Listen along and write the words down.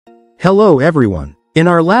Hello everyone. In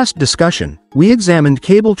our last discussion, we examined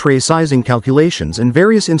cable tray sizing calculations and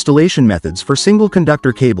various installation methods for single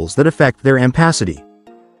conductor cables that affect their ampacity.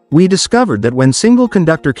 We discovered that when single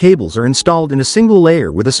conductor cables are installed in a single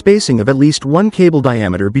layer with a spacing of at least one cable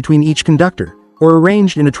diameter between each conductor, or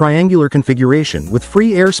arranged in a triangular configuration with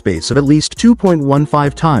free airspace of at least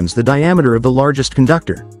 2.15 times the diameter of the largest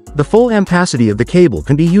conductor, the full ampacity of the cable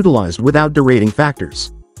can be utilized without derating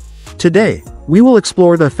factors. Today, we will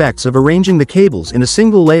explore the effects of arranging the cables in a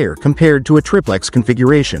single layer compared to a triplex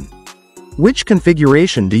configuration. Which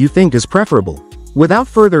configuration do you think is preferable? Without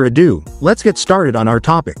further ado, let's get started on our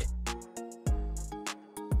topic.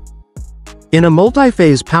 In a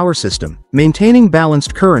multi-phase power system, maintaining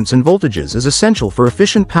balanced currents and voltages is essential for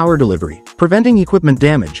efficient power delivery, preventing equipment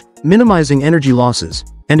damage, minimizing energy losses,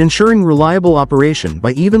 and ensuring reliable operation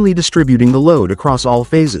by evenly distributing the load across all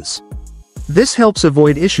phases. This helps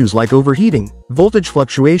avoid issues like overheating, voltage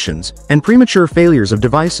fluctuations, and premature failures of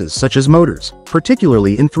devices such as motors,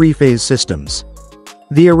 particularly in three-phase systems.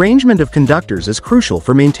 The arrangement of conductors is crucial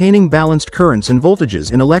for maintaining balanced currents and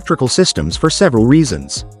voltages in electrical systems for several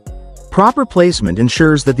reasons. Proper placement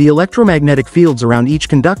ensures that the electromagnetic fields around each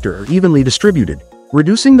conductor are evenly distributed,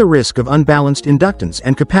 reducing the risk of unbalanced inductance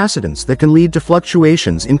and capacitance that can lead to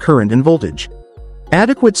fluctuations in current and voltage.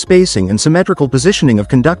 Adequate spacing and symmetrical positioning of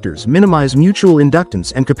conductors minimize mutual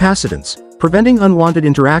inductance and capacitance, preventing unwanted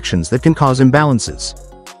interactions that can cause imbalances.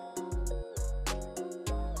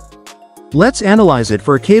 Let's analyze it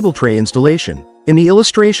for a cable tray installation. In the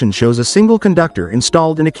illustration shows a single conductor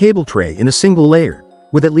installed in a cable tray in a single layer,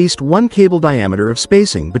 with at least one cable diameter of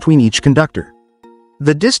spacing between each conductor.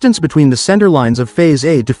 The distance between the center lines of phase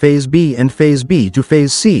A to phase B and phase B to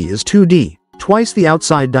phase C is 2d, twice the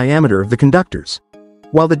outside diameter of the conductors,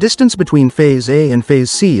 while the distance between phase A and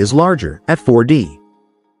phase C is larger, at 4d.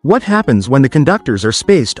 What happens when the conductors are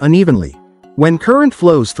spaced unevenly? When current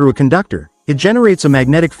flows through a conductor, it generates a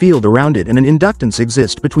magnetic field around it and an inductance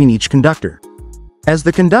exists between each conductor. As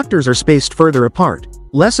the conductors are spaced further apart,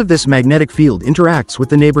 less of this magnetic field interacts with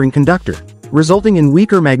the neighboring conductor, resulting in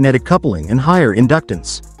weaker magnetic coupling and higher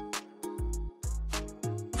inductance.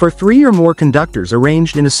 For three or more conductors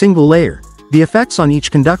arranged in a single layer, the effects on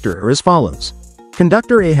each conductor are as follows.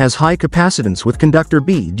 Conductor A has high capacitance with conductor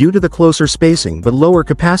B due to the closer spacing but lower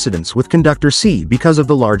capacitance with conductor C because of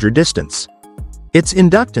the larger distance. Its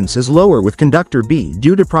inductance is lower with conductor B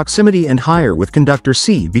due to proximity and higher with conductor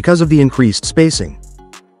C because of the increased spacing.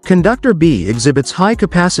 Conductor B exhibits high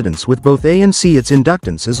capacitance with both A and C. Its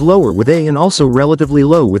inductance is lower with A and also relatively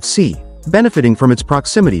low with C, benefiting from its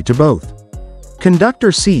proximity to both.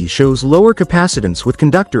 Conductor C shows lower capacitance with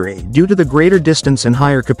conductor A due to the greater distance and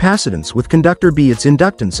higher capacitance with conductor B. Its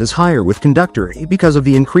inductance is higher with conductor A because of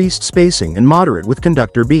the increased spacing and moderate with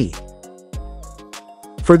conductor B.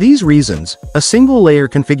 For these reasons, a single-layer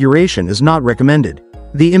configuration is not recommended.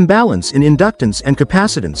 The imbalance in inductance and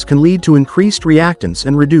capacitance can lead to increased reactance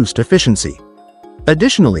and reduced efficiency.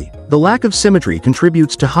 Additionally, the lack of symmetry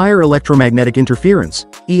contributes to higher electromagnetic interference,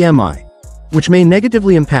 EMI, which may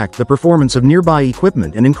negatively impact the performance of nearby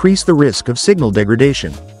equipment and increase the risk of signal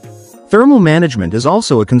degradation. Thermal management is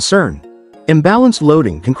also a concern. Imbalanced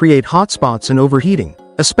loading can create hotspots and overheating,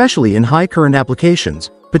 especially in high-current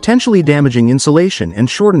applications, potentially damaging insulation and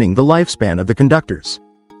shortening the lifespan of the conductors.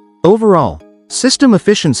 Overall, system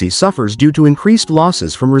efficiency suffers due to increased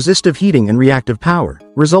losses from resistive heating and reactive power,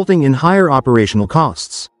 resulting in higher operational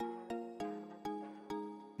costs.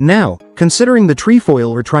 Now, considering the trefoil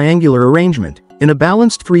or triangular arrangement, in a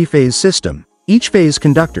balanced three-phase system, each phase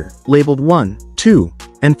conductor, labeled 1, 2,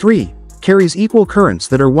 and 3, carries equal currents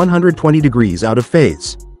that are 120 degrees out of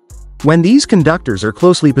phase. When these conductors are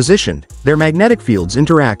closely positioned, their magnetic fields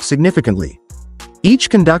interact significantly. Each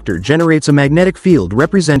conductor generates a magnetic field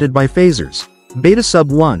represented by phasors, beta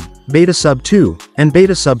sub 1, beta sub 2, and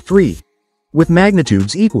beta sub 3, with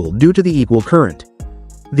magnitudes equal due to the equal current.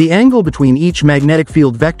 The angle between each magnetic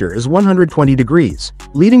field vector is 120 degrees,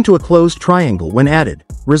 leading to a closed triangle when added,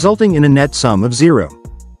 resulting in a net sum of 0.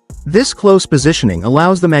 This close positioning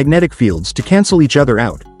allows the magnetic fields to cancel each other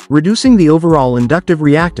out, reducing the overall inductive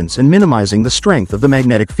reactance and minimizing the strength of the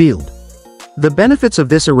magnetic field. The benefits of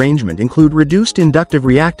this arrangement include reduced inductive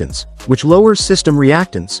reactance, which lowers system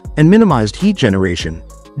reactance, and minimized heat generation,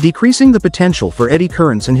 decreasing the potential for eddy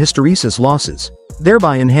currents and hysteresis losses,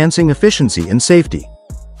 thereby enhancing efficiency and safety.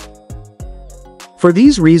 For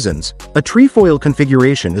these reasons, a trefoil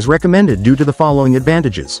configuration is recommended due to the following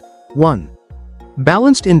advantages. 1.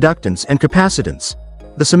 Balanced inductance and capacitance.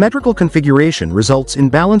 The symmetrical configuration results in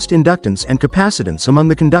balanced inductance and capacitance among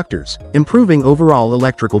the conductors, improving overall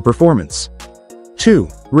electrical performance. 2.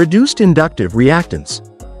 Reduced inductive reactance.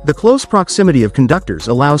 The close proximity of conductors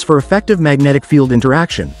allows for effective magnetic field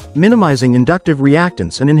interaction, minimizing inductive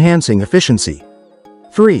reactance and enhancing efficiency.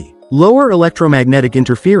 3. Lower electromagnetic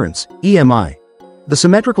interference, EMI. The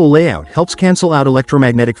symmetrical layout helps cancel out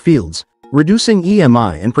electromagnetic fields, reducing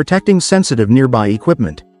EMI and protecting sensitive nearby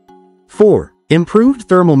equipment. 4. Improved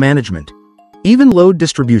thermal management. Even load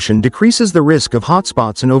distribution decreases the risk of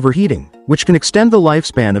hotspots and overheating, which can extend the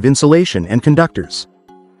lifespan of insulation and conductors.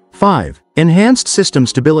 5. Enhanced system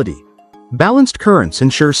stability. Balanced currents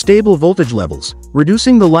ensure stable voltage levels,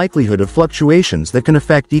 reducing the likelihood of fluctuations that can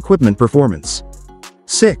affect equipment performance.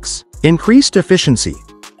 6. Increased efficiency.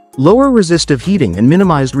 Lower resistive heating and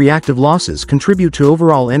minimized reactive losses contribute to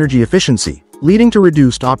overall energy efficiency, leading to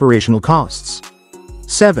reduced operational costs.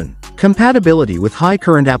 7. Compatibility with high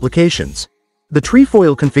current applications. The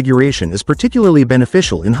trefoil configuration is particularly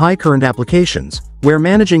beneficial in high current applications, where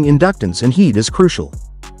managing inductance and heat is crucial.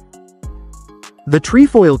 The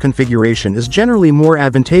trefoil configuration is generally more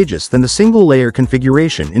advantageous than the single-layer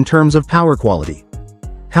configuration in terms of power quality.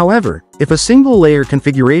 However, if a single-layer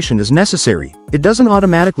configuration is necessary, it doesn't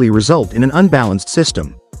automatically result in an unbalanced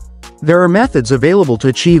system. There are methods available to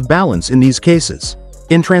achieve balance in these cases.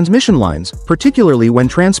 In transmission lines, particularly when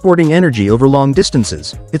transporting energy over long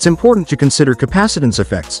distances, it's important to consider capacitance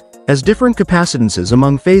effects, as different capacitances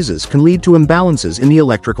among phases can lead to imbalances in the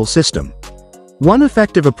electrical system. One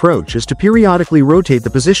effective approach is to periodically rotate the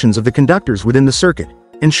positions of the conductors within the circuit,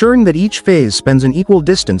 ensuring that each phase spends an equal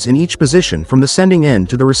distance in each position from the sending end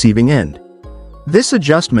to the receiving end. This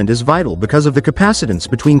adjustment is vital because of the capacitance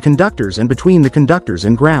between conductors and between the conductors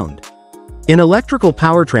and ground. In electrical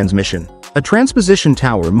power transmission, a transposition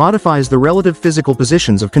tower modifies the relative physical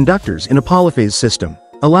positions of conductors in a polyphase system,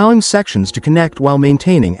 allowing sections to connect while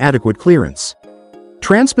maintaining adequate clearance.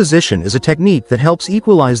 Transposition is a technique that helps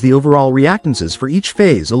equalize the overall reactances for each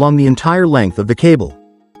phase along the entire length of the cable.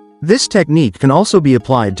 This technique can also be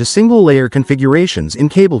applied to single-layer configurations in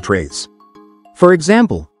cable trays. For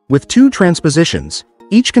example, with two transpositions,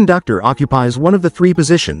 each conductor occupies one of the three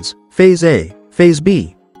positions, phase A, phase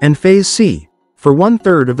B, and phase C, for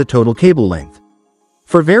 1/3 of the total cable length.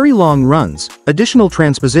 For very long runs, additional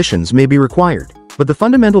transpositions may be required, but the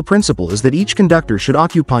fundamental principle is that each conductor should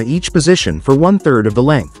occupy each position for 1/3 of the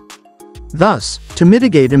length. Thus, to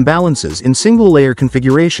mitigate imbalances in single-layer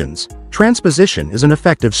configurations, transposition is an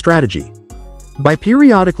effective strategy. By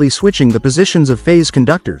periodically switching the positions of phase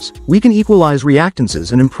conductors, we can equalize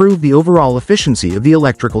reactances and improve the overall efficiency of the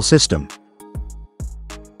electrical system.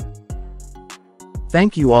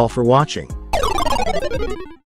 Thank you all for watching.